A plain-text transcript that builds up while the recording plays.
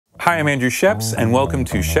Hi, I'm Andrew Scheps, and welcome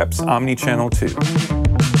to Scheps Omni Channel 2.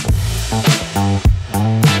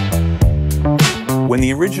 When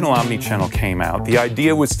the original Omni Channel came out, the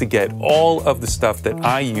idea was to get all of the stuff that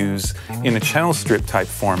I use in a channel strip type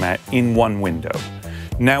format in one window.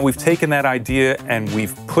 Now we've taken that idea and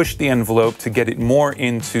we've pushed the envelope to get it more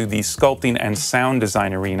into the sculpting and sound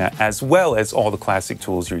design arena, as well as all the classic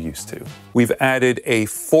tools you're used to. We've added a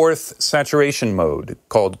fourth saturation mode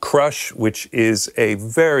called Crush, which is a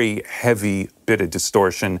very heavy bit of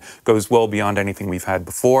distortion, goes well beyond anything we've had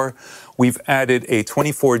before. We've added a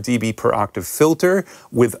 24 dB per octave filter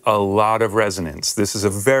with a lot of resonance. This is a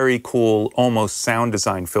very cool, almost sound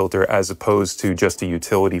design filter as opposed to just a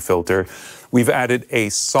utility filter. We've added a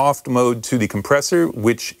soft mode to the compressor,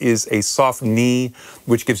 which is a soft knee,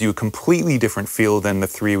 which gives you a completely different feel than the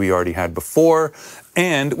three we already had before.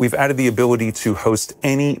 And we've added the ability to host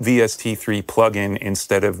any VST3 plugin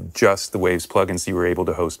instead of just the Waves plugins you were able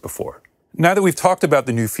to host before. Now that we've talked about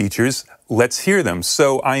the new features, let's hear them.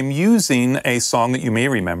 So I'm using a song that you may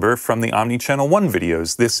remember from the Omni Channel 1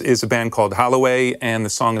 videos. This is a band called Holloway, and the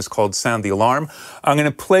song is called Sound the Alarm. I'm going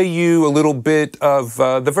to play you a little bit of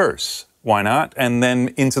the verse. Why not? And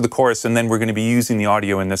then into the chorus, and then we're going to be using the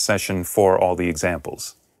audio in this session for all the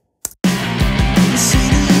examples.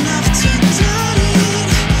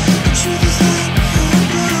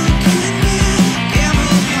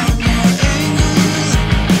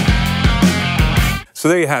 So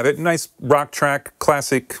there you have it, nice rock track,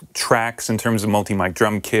 classic tracks in terms of multi-mic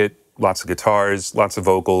drum kit, lots of guitars, lots of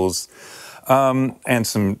vocals, and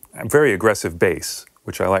some very aggressive bass,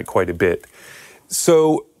 which I like quite a bit.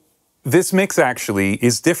 So this mix actually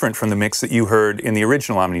is different from the mix that you heard in the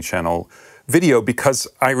original Omni Channel video because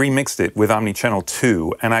I remixed it with Omni Channel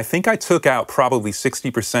 2, and I think I took out probably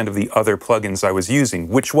 60% of the other plugins I was using,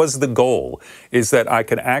 which was the goal, is that I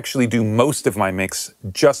could actually do most of my mix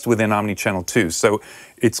just within Omni Channel 2. So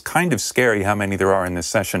it's kind of scary how many there are in this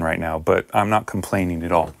session right now, but I'm not complaining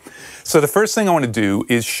at all. So the first thing I want to do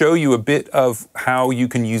is show you a bit of how you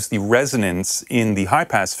can use the resonance in the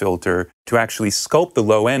high-pass filter to actually sculpt the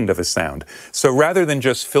low end of a sound. So rather than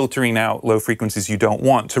just filtering out low frequencies you don't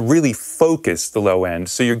want, to really focus the low end,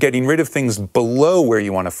 so you're getting rid of things below where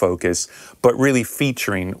you want to focus, but really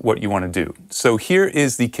featuring what you want to do. So here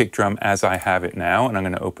is the kick drum as I have it now, and I'm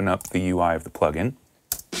going to open up the UI of the plugin.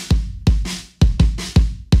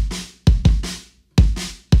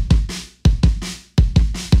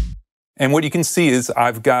 And what you can see is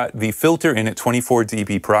I've got the filter in at 24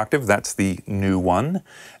 dB per octave, that's the new one,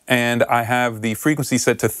 and I have the frequency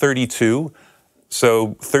set to 32,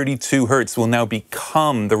 so 32 hertz will now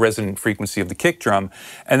become the resonant frequency of the kick drum,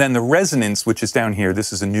 and then the resonance, which is down here,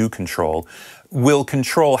 this is a new control, will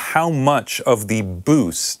control how much of the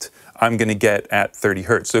boost I'm going to get at 30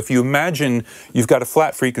 hertz. So if you imagine you've got a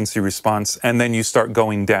flat frequency response and then you start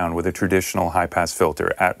going down with a traditional high-pass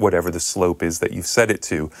filter at whatever the slope is that you've set it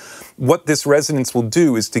to, what this resonance will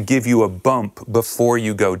do is to give you a bump before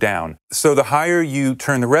you go down. So the higher you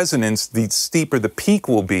turn the resonance, the steeper the peak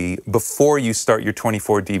will be before you start your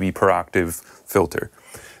 24 dB per octave filter.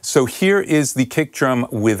 So here is the kick drum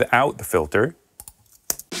without the filter.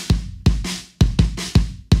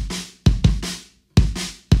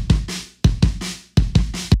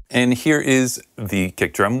 And here is the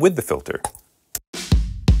kick drum with the filter.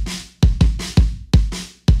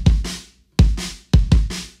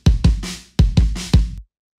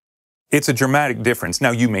 It's a dramatic difference.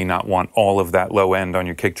 Now, you may not want all of that low end on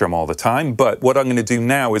your kick drum all the time, but what I'm going to do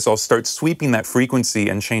now is I'll start sweeping that frequency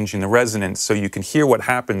and changing the resonance so you can hear what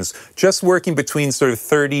happens just working between sort of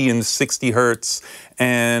 30 and 60 hertz.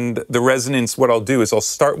 And the resonance, what I'll do is I'll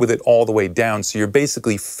start with it all the way down, so you're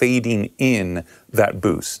basically fading in that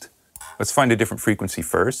boost. Let's find a different frequency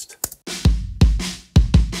first.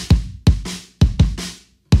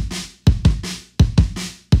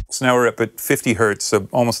 So now we're up at 50 hertz, so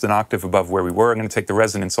almost an octave above where we were. I'm going to take the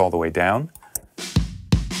resonance all the way down.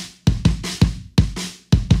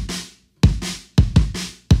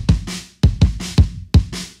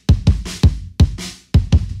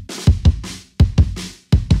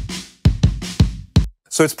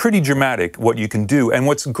 So it's pretty dramatic what you can do, and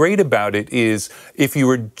what's great about it is if you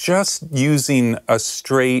were just using a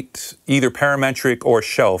straight either parametric or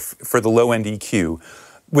shelf for the low-end EQ,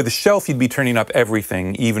 with a shelf you'd be turning up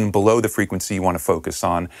everything even below the frequency you want to focus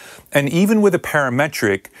on, and even with a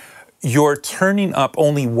parametric you're turning up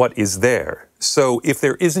only what is there. So if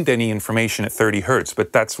there isn't any information at 30 hertz,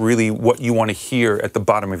 but that's really what you want to hear at the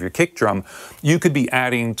bottom of your kick drum, you could be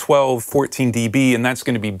adding 12, 14 dB, and that's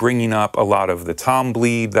going to be bringing up a lot of the tom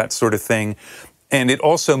bleed, that sort of thing. And it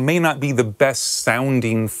also may not be the best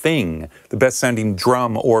sounding thing, the best sounding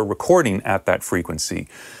drum or recording at that frequency.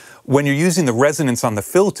 When you're using the resonance on the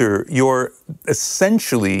filter, you're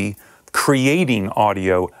essentially creating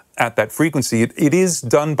audio at that frequency. It is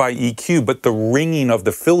done by EQ, but the ringing of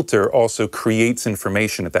the filter also creates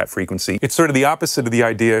information at that frequency. It's sort of the opposite of the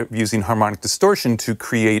idea of using harmonic distortion to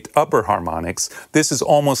create upper harmonics. This is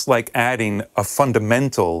almost like adding a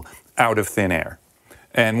fundamental out of thin air.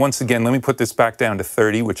 And once again, let me put this back down to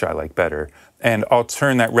 30, which I like better, and I'll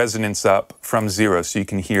turn that resonance up from 0 so you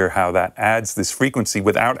can hear how that adds this frequency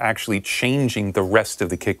without actually changing the rest of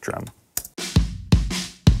the kick drum.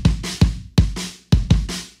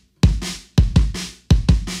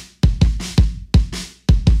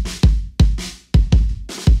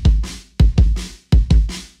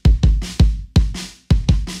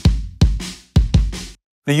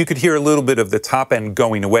 Now you could hear a little bit of the top end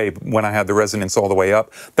going away when I had the resonance all the way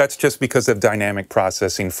up. That's just because of dynamic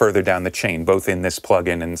processing further down the chain, both in this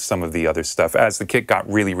plugin and some of the other stuff. As the kick got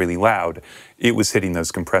really, really loud, it was hitting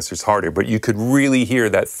those compressors harder, but you could really hear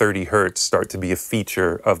that 30 hertz start to be a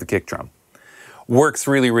feature of the kick drum. Works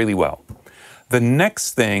really, really well. The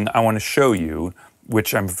next thing I want to show you,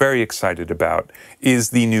 which I'm very excited about,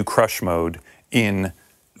 is the new crush mode in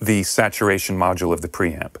the saturation module of the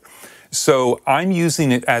preamp. So I'm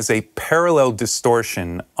using it as a parallel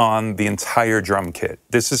distortion on the entire drum kit.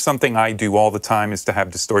 This is something I do all the time, is to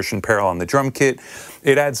have distortion parallel on the drum kit.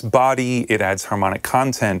 It adds body, it adds harmonic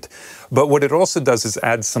content, but what it also does is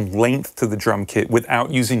add some length to the drum kit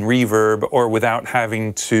without using reverb or without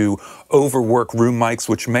having to overwork room mics,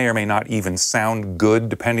 which may or may not even sound good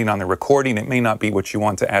depending on the recording. It may not be what you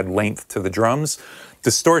want to add length to the drums.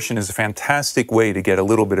 Distortion is a fantastic way to get a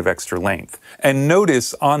little bit of extra length. And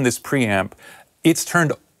notice on this preamp, it's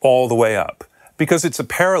turned all the way up. Because it's a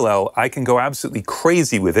parallel, I can go absolutely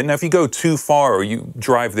crazy with it. Now, if you go too far or you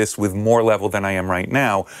drive this with more level than I am right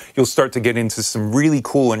now, you'll start to get into some really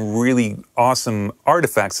cool and really awesome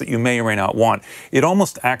artifacts that you may or may not want. It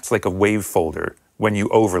almost acts like a wave folder when you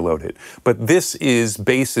overload it. But this is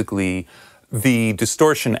basically the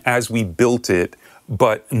distortion as we built it,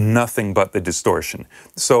 but nothing but the distortion.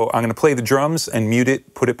 So I'm going to play the drums and mute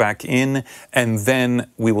it, put it back in, and then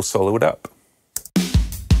we will solo it up.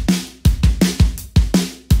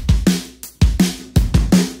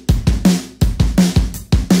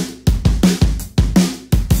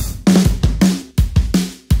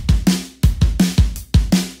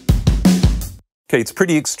 Okay, it's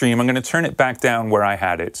pretty extreme. I'm going to turn it back down where I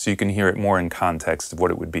had it so you can hear it more in context of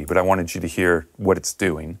what it would be, but I wanted you to hear what it's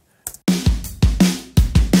doing.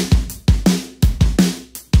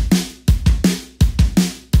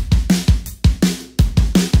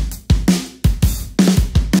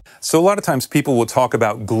 So a lot of times people will talk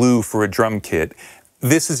about glue for a drum kit.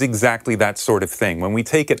 This is exactly that sort of thing. When we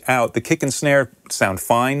take it out, the kick and snare sound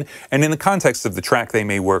fine, and in the context of the track, they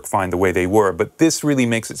may work fine the way they were, but this really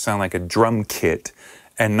makes it sound like a drum kit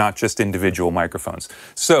and not just individual microphones.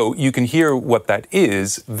 So you can hear what that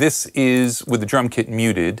is. This is with the drum kit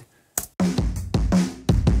muted.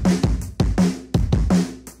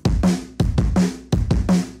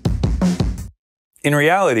 In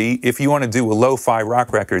reality, if you want to do a lo-fi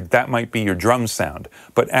rock record, that might be your drum sound.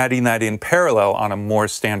 But adding that in parallel on a more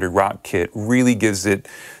standard rock kit really gives it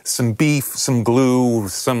some beef, some glue,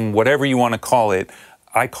 some whatever you want to call it.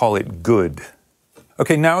 I call it good.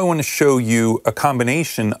 Okay, now I want to show you a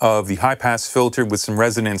combination of the high-pass filter with some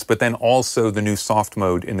resonance, but then also the new soft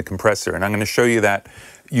mode in the compressor. And I'm going to show you that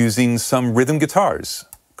using some rhythm guitars,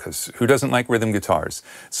 because who doesn't like rhythm guitars?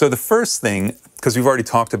 So the first thing, because we've already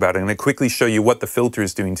talked about it, I'm going to quickly show you what the filter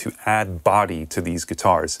is doing to add body to these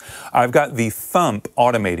guitars. I've got the thump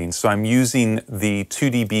automating, so I'm using the 2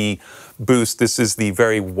 dB boost. This is the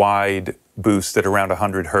very wide boost at around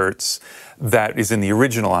 100 hertz that is in the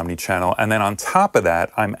original Omni Channel. And then on top of that,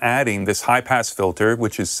 I'm adding this high-pass filter,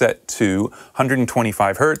 which is set to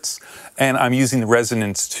 125 hertz, and I'm using the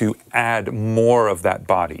resonance to add more of that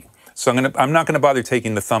body. So I'm not going to bother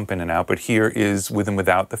taking the thump in and out, but here is with and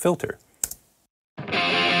without the filter.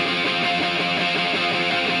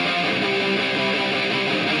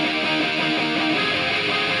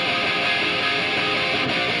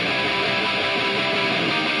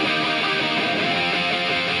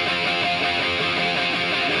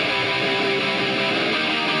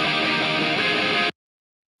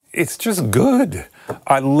 It's just good.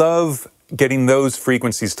 I love getting those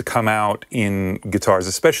frequencies to come out in guitars,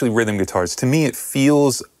 especially rhythm guitars. To me, it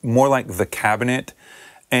feels more like the cabinet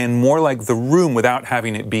and more like the room without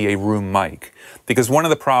having it be a room mic. Because one of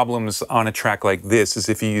the problems on a track like this is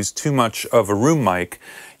if you use too much of a room mic,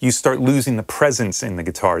 you start losing the presence in the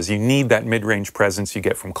guitars. You need that mid-range presence you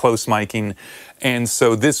get from close miking, and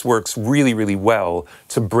so this works really, really well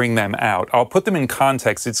to bring them out. I'll put them in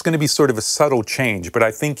context. It's going to be sort of a subtle change, but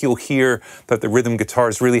I think you'll hear that the rhythm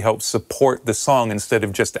guitars really help support the song instead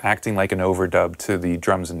of just acting like an overdub to the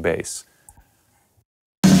drums and bass.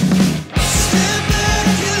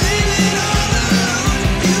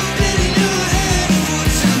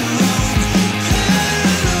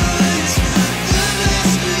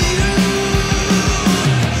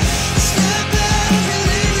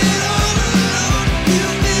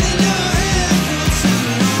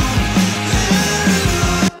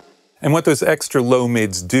 And what those extra low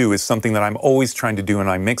mids do is something that I'm always trying to do in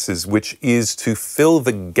my mixes, which is to fill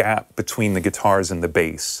the gap between the guitars and the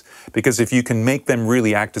bass. Because if you can make them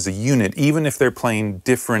really act as a unit, even if they're playing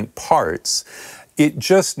different parts, it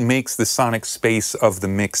just makes the sonic space of the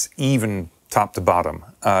mix even top to bottom.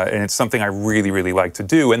 And it's something I really, really like to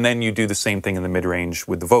do. And then you do the same thing in the mid-range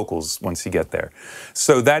with the vocals once you get there.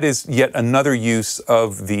 So that is yet another use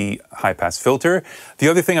of the high-pass filter. The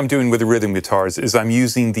other thing I'm doing with the rhythm guitars is I'm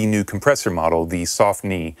using the new compressor model, the soft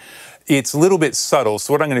knee. It's a little bit subtle,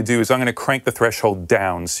 so what I'm going to do is I'm going to crank the threshold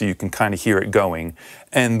down so you can kind of hear it going,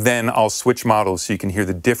 and then I'll switch models so you can hear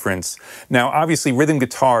the difference. Now, obviously, rhythm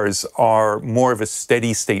guitars are more of a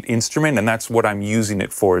steady state instrument, and that's what I'm using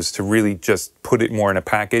it for, is to really just put it more in a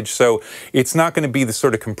package. So it's not going to be the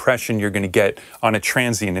sort of compression you're going to get on a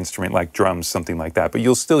transient instrument like drums, something like that, but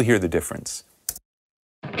you'll still hear the difference.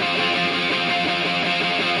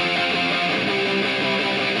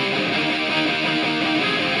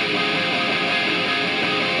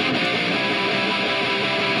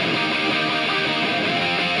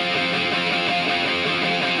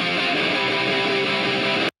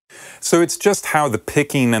 So it's just how the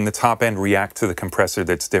picking and the top end react to the compressor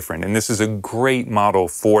that's different. And this is a great model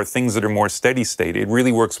for things that are more steady state. It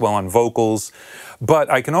really works well on vocals, but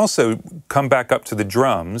I can also come back up to the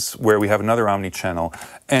drums where we have another Omni channel,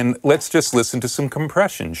 and let's just listen to some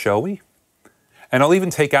compression, shall we? And I'll even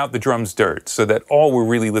take out the drums dirt so that all we're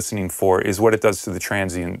really listening for is what it does to the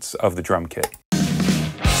transients of the drum kit.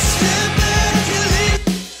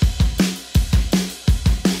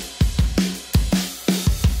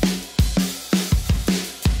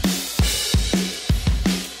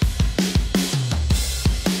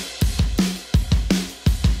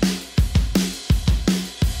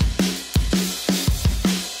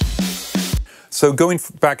 So going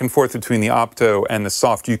back and forth between the opto and the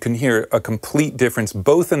soft, you can hear a complete difference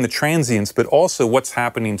both in the transients, but also what's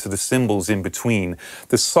happening to the cymbals in between.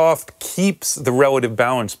 The soft keeps the relative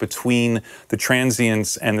balance between the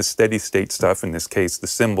transients and the steady state stuff, in this case the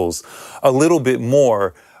cymbals, a little bit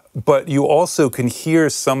more, but you also can hear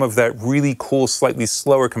some of that really cool, slightly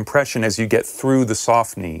slower compression as you get through the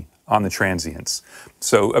soft knee on the transients.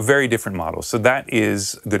 So a very different model. So that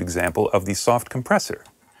is a good example of the soft compressor.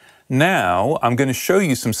 Now, I'm going to show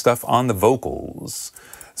you some stuff on the vocals.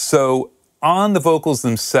 So on the vocals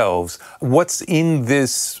themselves, what's in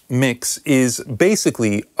this mix is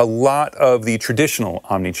basically a lot of the traditional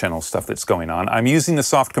omni-channel stuff that's going on. I'm using the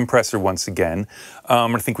soft compressor once again.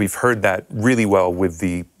 I think we've heard that really well with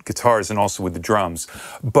the guitars and also with the drums.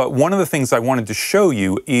 But one of the things I wanted to show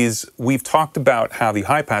you is we've talked about how the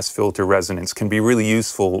high-pass filter resonance can be really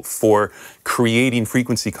useful for creating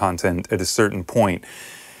frequency content at a certain point.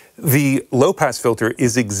 The low-pass filter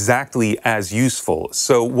is exactly as useful.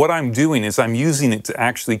 So what I'm doing is I'm using it to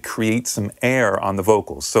actually create some air on the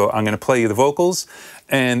vocals. So I'm going to play you the vocals,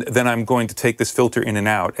 and then I'm going to take this filter in and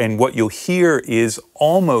out. And what you'll hear is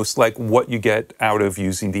almost like what you get out of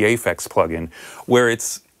using the Aphex plugin, where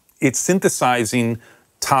it's synthesizing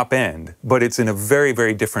top end, but it's in a very,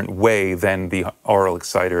 very different way than the aural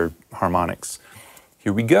exciter harmonics.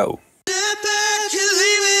 Here we go.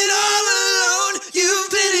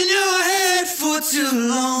 Too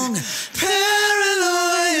long,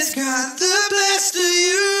 paranoia's got the best of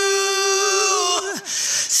you.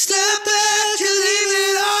 Step back and leave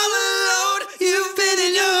it all alone. You've been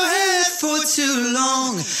in your head for too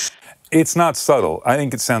long. It's not subtle. I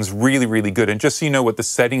think it sounds really, really good. And just so you know what the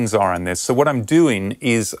settings are on this, so what I'm doing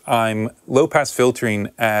is I'm low-pass filtering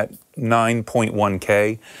at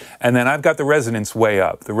 9.1K, and then I've got the resonance way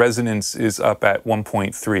up. The resonance is up at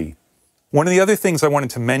 1.3. One of the other things I wanted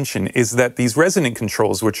to mention is that these resonant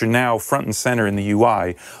controls, which are now front and center in the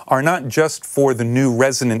UI, are not just for the new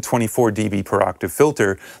resonant 24 dB per octave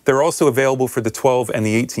filter, they're also available for the 12 and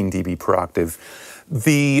the 18 dB per octave.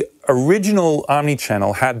 The original Omni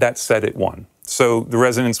channel had that set at 1. So the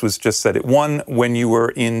resonance was just set at 1 when you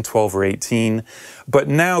were in 12 or 18. But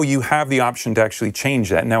now you have the option to actually change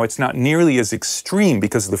that. Now it's not nearly as extreme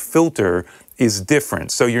because the filter is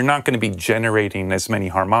different. So you're not going to be generating as many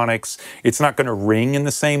harmonics. It's not going to ring in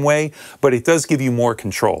the same way, but it does give you more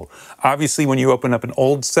control. Obviously, when you open up an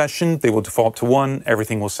old session, they will default to 1.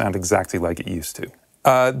 Everything will sound exactly like it used to.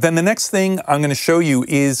 Then the next thing I'm going to show you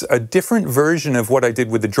is a different version of what I did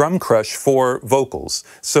with the drum crush for vocals.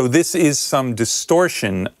 So this is some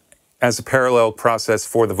distortion as a parallel process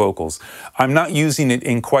for the vocals. I'm not using it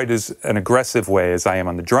in quite as an aggressive way as I am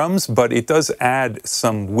on the drums, but it does add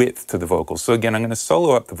some width to the vocals. So again, I'm going to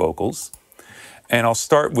solo up the vocals, and I'll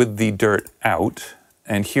start with the dirt out,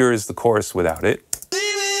 and here is the chorus without it. Leave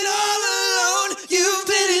it all alone. You've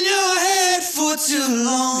been in your head for too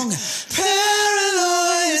long.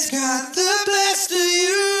 Paranoia's got the best of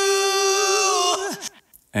you.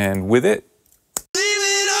 And with it.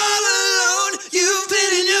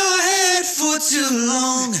 Too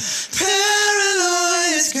long.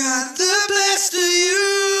 Paranoia's got the best of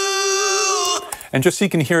you. And just so you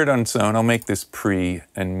can hear it on its own, I'll make this pre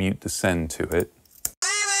and mute the send to it. Leave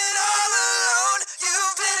it all alone.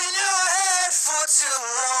 You've been in your head for too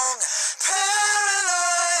long.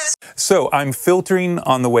 Paranoia's. So I'm filtering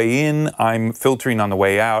on the way in, I'm filtering on the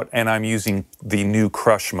way out, and I'm using the new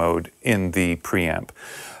crush mode in the preamp.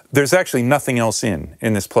 There's actually nothing else in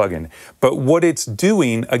this plugin, but what it's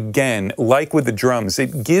doing, again, like with the drums,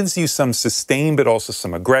 it gives you some sustain, but also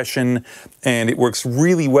some aggression, and it works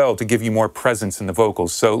really well to give you more presence in the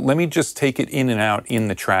vocals. So let me just take it in and out in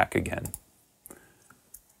the track again.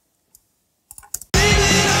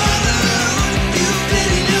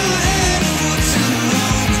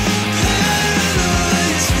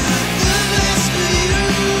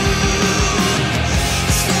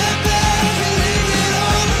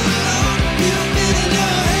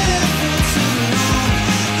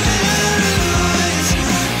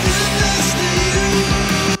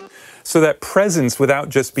 So that presence without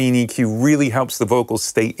just being EQ really helps the vocals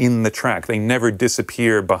stay in the track. They never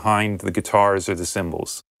disappear behind the guitars or the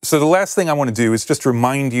cymbals. So the last thing I want to do is just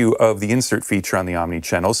remind you of the insert feature on the Omni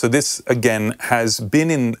Channel. So this, again, has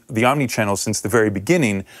been in the Omni Channel since the very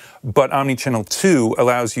beginning, but Omni Channel 2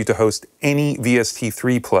 allows you to host any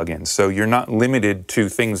VST3 plugin. So you're not limited to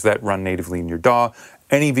things that run natively in your DAW.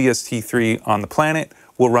 Any VST3 on the planet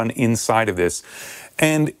will run inside of this.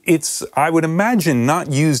 And it's, I would imagine,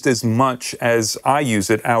 not used as much as I use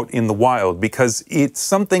it out in the wild, because it's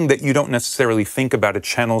something that you don't necessarily think about a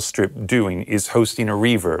channel strip doing, is hosting a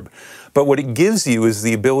reverb. But what it gives you is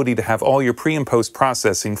the ability to have all your pre and post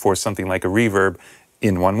processing for something like a reverb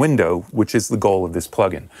in one window, which is the goal of this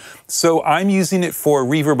plugin. So I'm using it for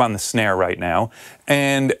reverb on the snare right now,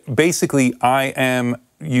 and basically I am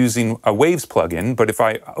using a Waves plugin, but if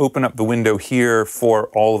I open up the window here for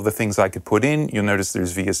all of the things I could put in, you'll notice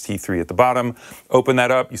there's VST3 at the bottom. Open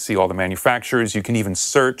that up, you see all the manufacturers. You can even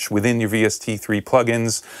search within your VST3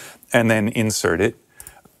 plugins and then insert it.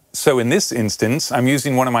 So in this instance, I'm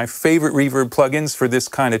using one of my favorite reverb plugins for this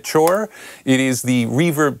kind of chore. It is the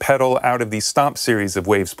reverb pedal out of the Stomp series of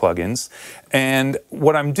Waves plugins. And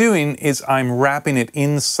what I'm doing is I'm wrapping it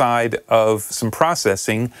inside of some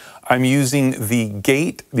processing. I'm using the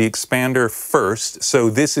gate, the expander first. So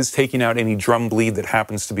this is taking out any drum bleed that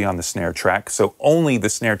happens to be on the snare track. So only the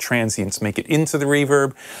snare transients make it into the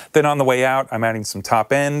reverb. Then on the way out, I'm adding some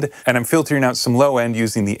top end, and I'm filtering out some low end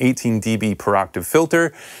using the 18 dB per octave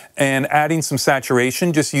filter, and adding some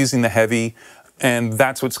saturation just using the heavy. And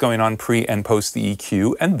that's what's going on pre and post the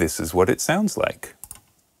EQ. And this is what it sounds like.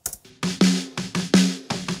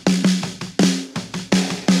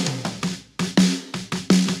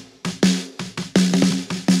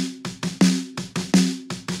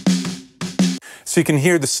 So you can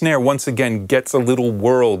hear the snare once again gets a little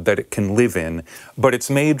world that it can live in, but it's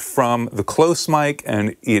made from the close mic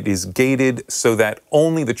and it is gated so that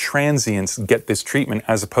only the transients get this treatment,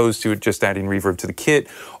 as opposed to it just adding reverb to the kit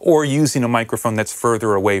or using a microphone that's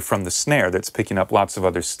further away from the snare that's picking up lots of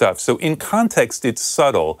other stuff. So in context, it's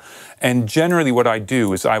subtle, and generally what I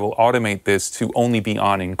do is I will automate this to only be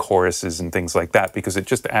on in choruses and things like that, because it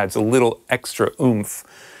just adds a little extra oomph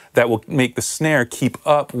that will make the snare keep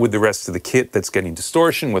up with the rest of the kit that's getting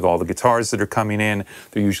distortion with all the guitars that are coming in.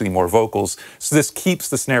 They're usually more vocals. So this keeps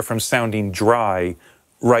the snare from sounding dry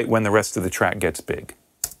right when the rest of the track gets big.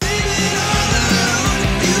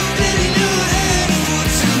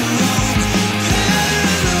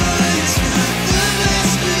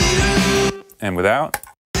 And without.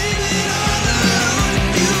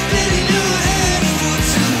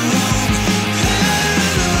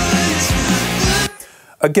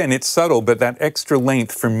 Again, it's subtle, but that extra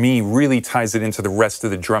length for me really ties it into the rest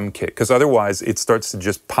of the drum kit, because otherwise it starts to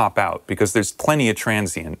just pop out, because there's plenty of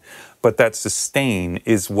transient, but that sustain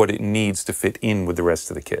is what it needs to fit in with the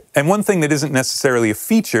rest of the kit. And one thing that isn't necessarily a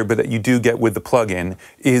feature, but that you do get with the plugin,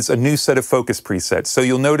 is a new set of focus presets. So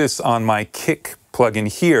you'll notice on my kick plugin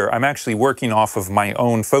here, I'm actually working off of my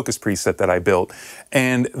own focus preset that I built,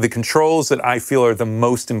 and the controls that I feel are the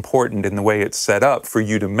most important in the way it's set up for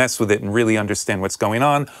you to mess with it and really understand what's going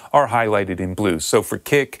on are highlighted in blue. So for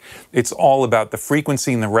kick, it's all about the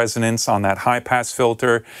frequency and the resonance on that high pass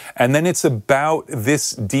filter, and then it's about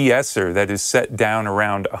this de-esser that is set down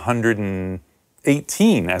around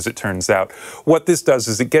 118, as it turns out. What this does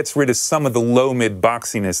is it gets rid of some of the low-mid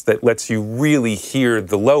boxiness that lets you really hear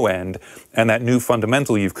the low end and that new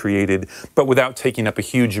fundamental you've created, but without taking up a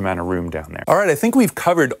huge amount of room down there. All right, I think we've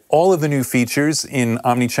covered all of the new features in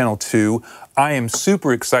Omni Channel 2. I am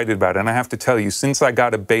super excited about it, and I have to tell you, since I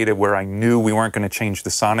got a beta where I knew we weren't going to change the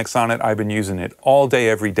sonics on it, I've been using it all day,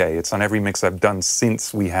 every day. It's on every mix I've done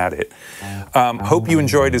since we had it. Hope you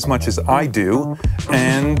enjoyed as much as I do,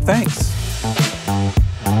 and thanks.